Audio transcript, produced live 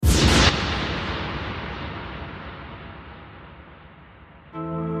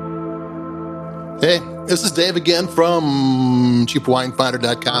Hey, this is Dave again from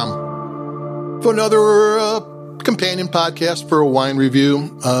CheapWineFinder.com for another companion podcast for a wine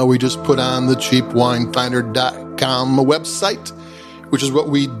review. We just put on the CheapWineFinder.com website, which is what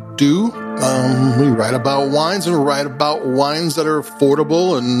we do. We write about wines and write about wines that are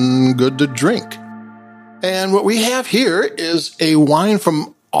affordable and good to drink. And what we have here is a wine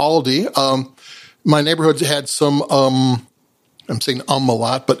from Aldi. My neighborhood had some... I'm saying a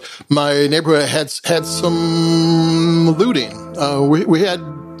lot, but my neighborhood had some looting. We had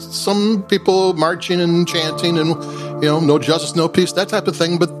some people marching and chanting and, no justice, no peace, that type of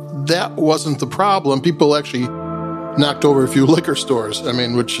thing. But that wasn't the problem. People actually knocked over a few liquor stores.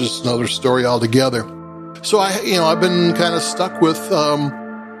 Which is another story altogether. So I've been kind of stuck with,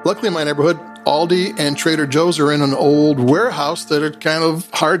 luckily in my neighborhood, Aldi and Trader Joe's are in an old warehouse that are kind of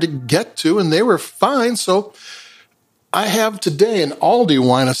hard to get to, and they were fine. So I have today an Aldi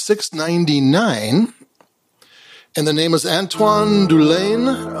wine, a $6.99, and the name is Antoine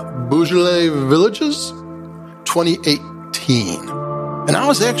Dulain Beaujolais Villages 2018. And I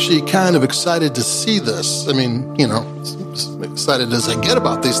was actually kind of excited to see this. Excited as I get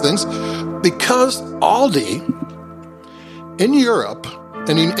about these things, because Aldi in Europe,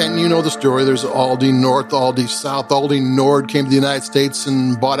 and you know the story, there's Aldi North, Aldi South. Aldi Nord came to the United States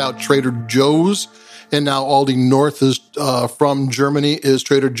and bought out Trader Joe's. And now Aldi North is from Germany is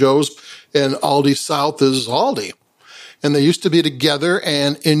Trader Joe's, and Aldi South is Aldi. And they used to be together.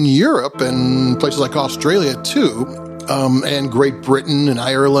 And in Europe and places like Australia too, and Great Britain and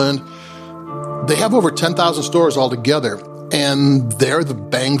Ireland, they have over 10,000 stores altogether. And they're the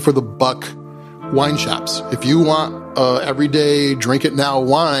bang for the buck wine shops. If you want everyday drink it now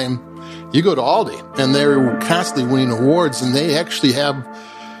wine, you go to Aldi. And they're constantly winning awards. And they actually have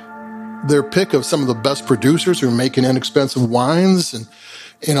their pick of some of the best producers who are making inexpensive wines. And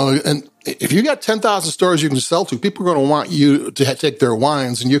if you got 10,000 stores you can sell to, people are going to want you to take their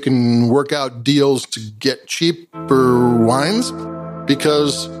wines, and you can work out deals to get cheaper wines,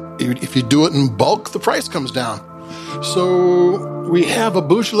 because if you do it in bulk, the price comes down. So we have a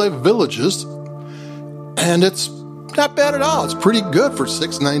Beaujolais Villages, and it's not bad at all. It's pretty good for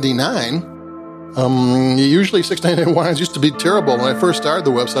 $6.99. Usually $6.99 wines used to be terrible. When I first started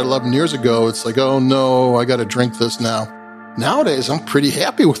the website 11 years ago, it's like, oh no, I got to drink this now. Nowadays, I'm pretty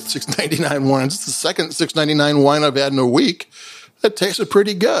happy with $6.99 wines. It's the second $6.99 wine I've had in a week. That tasted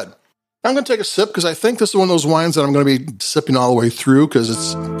pretty good. I'm going to take a sip because I think this is one of those wines that I'm going to be sipping all the way through because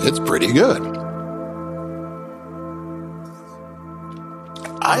it's pretty good.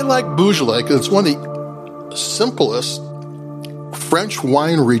 I like Beaujolais because it's one of the simplest French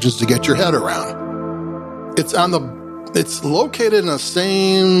wine regions to get your head around. It's located in the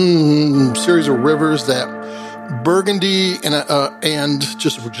same series of rivers that Burgundy and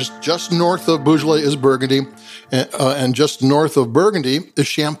just north of Beaujolais is Burgundy, and just north of Burgundy is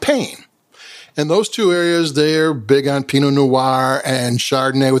Champagne. And those two areas, they're big on Pinot Noir and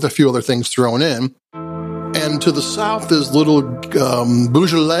Chardonnay with a few other things thrown in. And to the south is little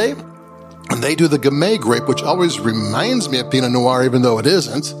Beaujolais, and they do the Gamay grape, which always reminds me of Pinot Noir, even though it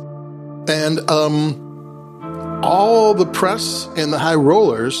isn't. And all the press and the high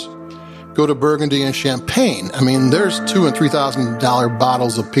rollers go to Burgundy and Champagne. There's $2,000 and $3,000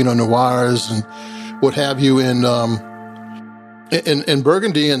 bottles of Pinot Noirs and what have you in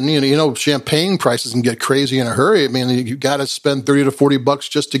Burgundy, and Champagne prices can get crazy in a hurry. You got to spend $30 to $40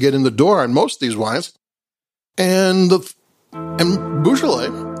 just to get in the door on most of these wines. And Beaujolais,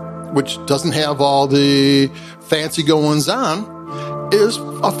 which doesn't have all the fancy goings on, is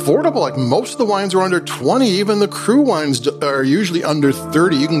affordable. Like most of the wines are under 20. Even the cru wines are usually under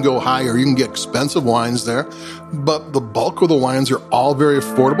 30. You can go higher. You can get expensive wines there. But the bulk of the wines are all very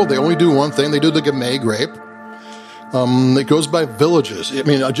affordable. They only do one thing. They do the Gamay grape. It goes by villages.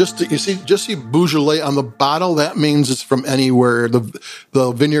 Just see Beaujolais on the bottle. That means it's from anywhere.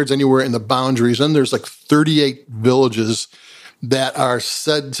 The vineyards anywhere in the boundaries. And there's like 38 villages that are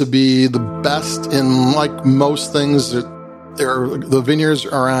said to be the best in, like most things. The vineyards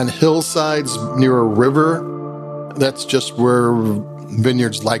are on hillsides near a river. That's just where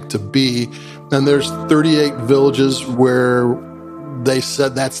vineyards like to be. And there's 38 villages where they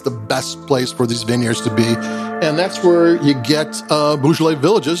said that's the best place for these vineyards to be. And that's where you get Beaujolais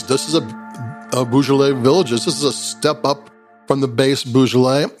Villages. This is a Beaujolais Villages. This is a step up from the base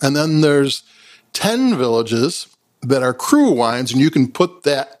Beaujolais. And then there's 10 villages that are cru wines, and you can put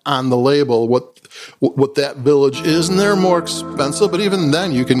that on the label, what that village is, and they're more expensive, but even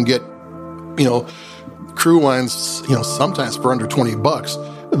then you can get, cru wines, sometimes for under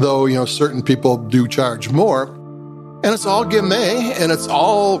 $20, though, certain people do charge more. And it's all Gamay, and it's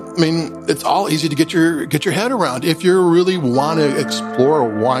all easy to get your head around. If you really want to explore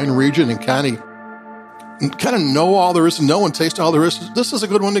a wine region and kind of know all there is to know and taste all there is, this is a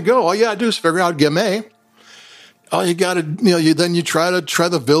good one to go. All you got to do is figure out Gamay. All you got to, then you try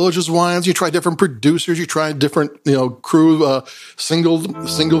the villages wines. You try different producers. You try different, crew, single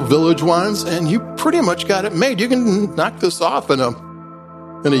village wines, and you pretty much got it made. You can knock this off in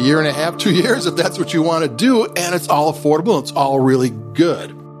a year and a half, 2 years, if that's what you want to do, and it's all affordable. It's all really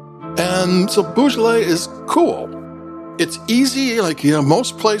good. And so Beaujolais is cool. It's easy,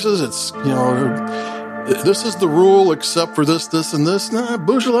 most places. It's this is the rule except for this, and this. Nah,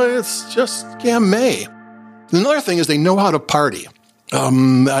 Beaujolais, it's just Gamay. Another thing is they know how to party.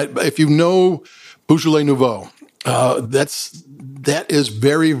 If you know Beaujolais Nouveau, that is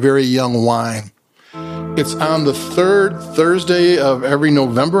very, very young wine. It's on the third Thursday of every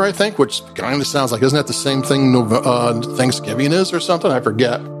November, I think, which kind of sounds like, isn't that the same thing Thanksgiving is or something? I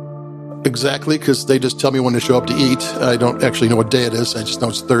forget exactly because they just tell me when to show up to eat. I don't actually know what day it is. I just know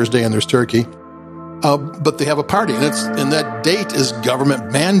it's Thursday and there's turkey. But they have a party, and that date is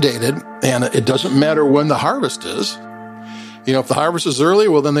government mandated, and it doesn't matter when the harvest is. If the harvest is early,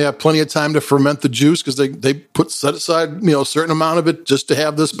 well, then they have plenty of time to ferment the juice because they set aside a certain amount of it just to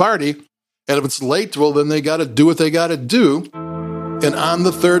have this party. And if it's late, well, then they got to do what they got to do. And on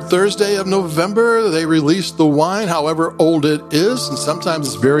the third Thursday of November, they release the wine, however old it is, and sometimes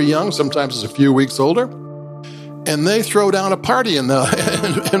it's very young, sometimes it's a few weeks older, and they throw down a party in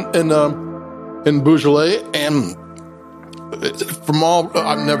Beaujolais, and from all,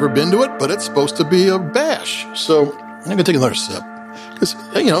 I've never been to it, but it's supposed to be a bash. So I'm going to take another sip. Because,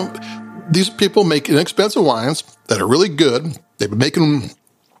 these people make inexpensive wines that are really good. They've been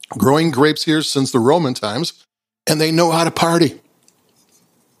growing grapes here since the Roman times, and they know how to party.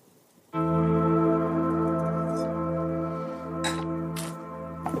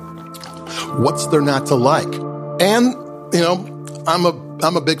 What's there not to like? And,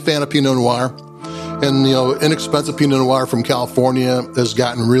 I'm a big fan of Pinot Noir. And, inexpensive Pinot Noir from California has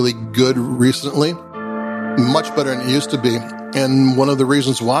gotten really good recently, much better than it used to be. And one of the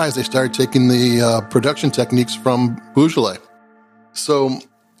reasons why is they started taking the production techniques from Beaujolais. So,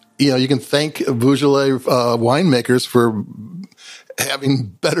 you can thank Beaujolais winemakers for having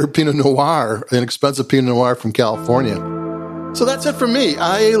better Pinot Noir, inexpensive Pinot Noir from California. So that's it for me.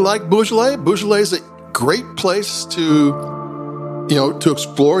 I like Beaujolais. Beaujolais is a great place to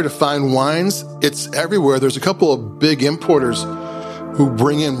explore, to find wines. It's everywhere. There's a couple of big importers who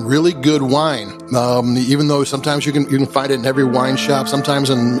bring in really good wine. Even though sometimes you can find it in every wine shop, sometimes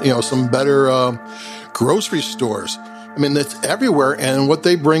in, some better, grocery stores. It's everywhere. And what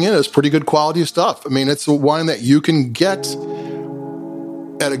they bring in is pretty good quality stuff. It's a wine that you can get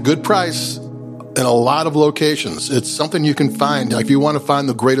at a good price in a lot of locations. It's something you can find. If you want to find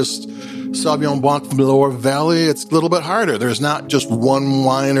the greatest Sauvignon Blanc from the Loire Valley, it's a little bit harder. There's not just one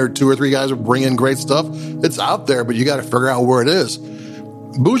wine or two or three guys who bring in great stuff. It's out there, but you got to figure out where it is.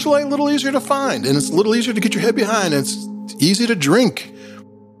 Beaujolais, a little easier to find, and it's a little easier to get your head behind. It's easy to drink.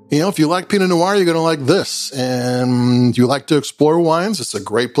 If you like Pinot Noir, you're going to like this. And if you like to explore wines, it's a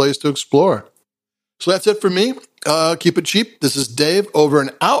great place to explore. So that's it for me. Keep it cheap. This is Dave, over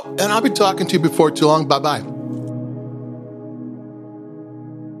and out, and I'll be talking to you before too long. Bye-bye.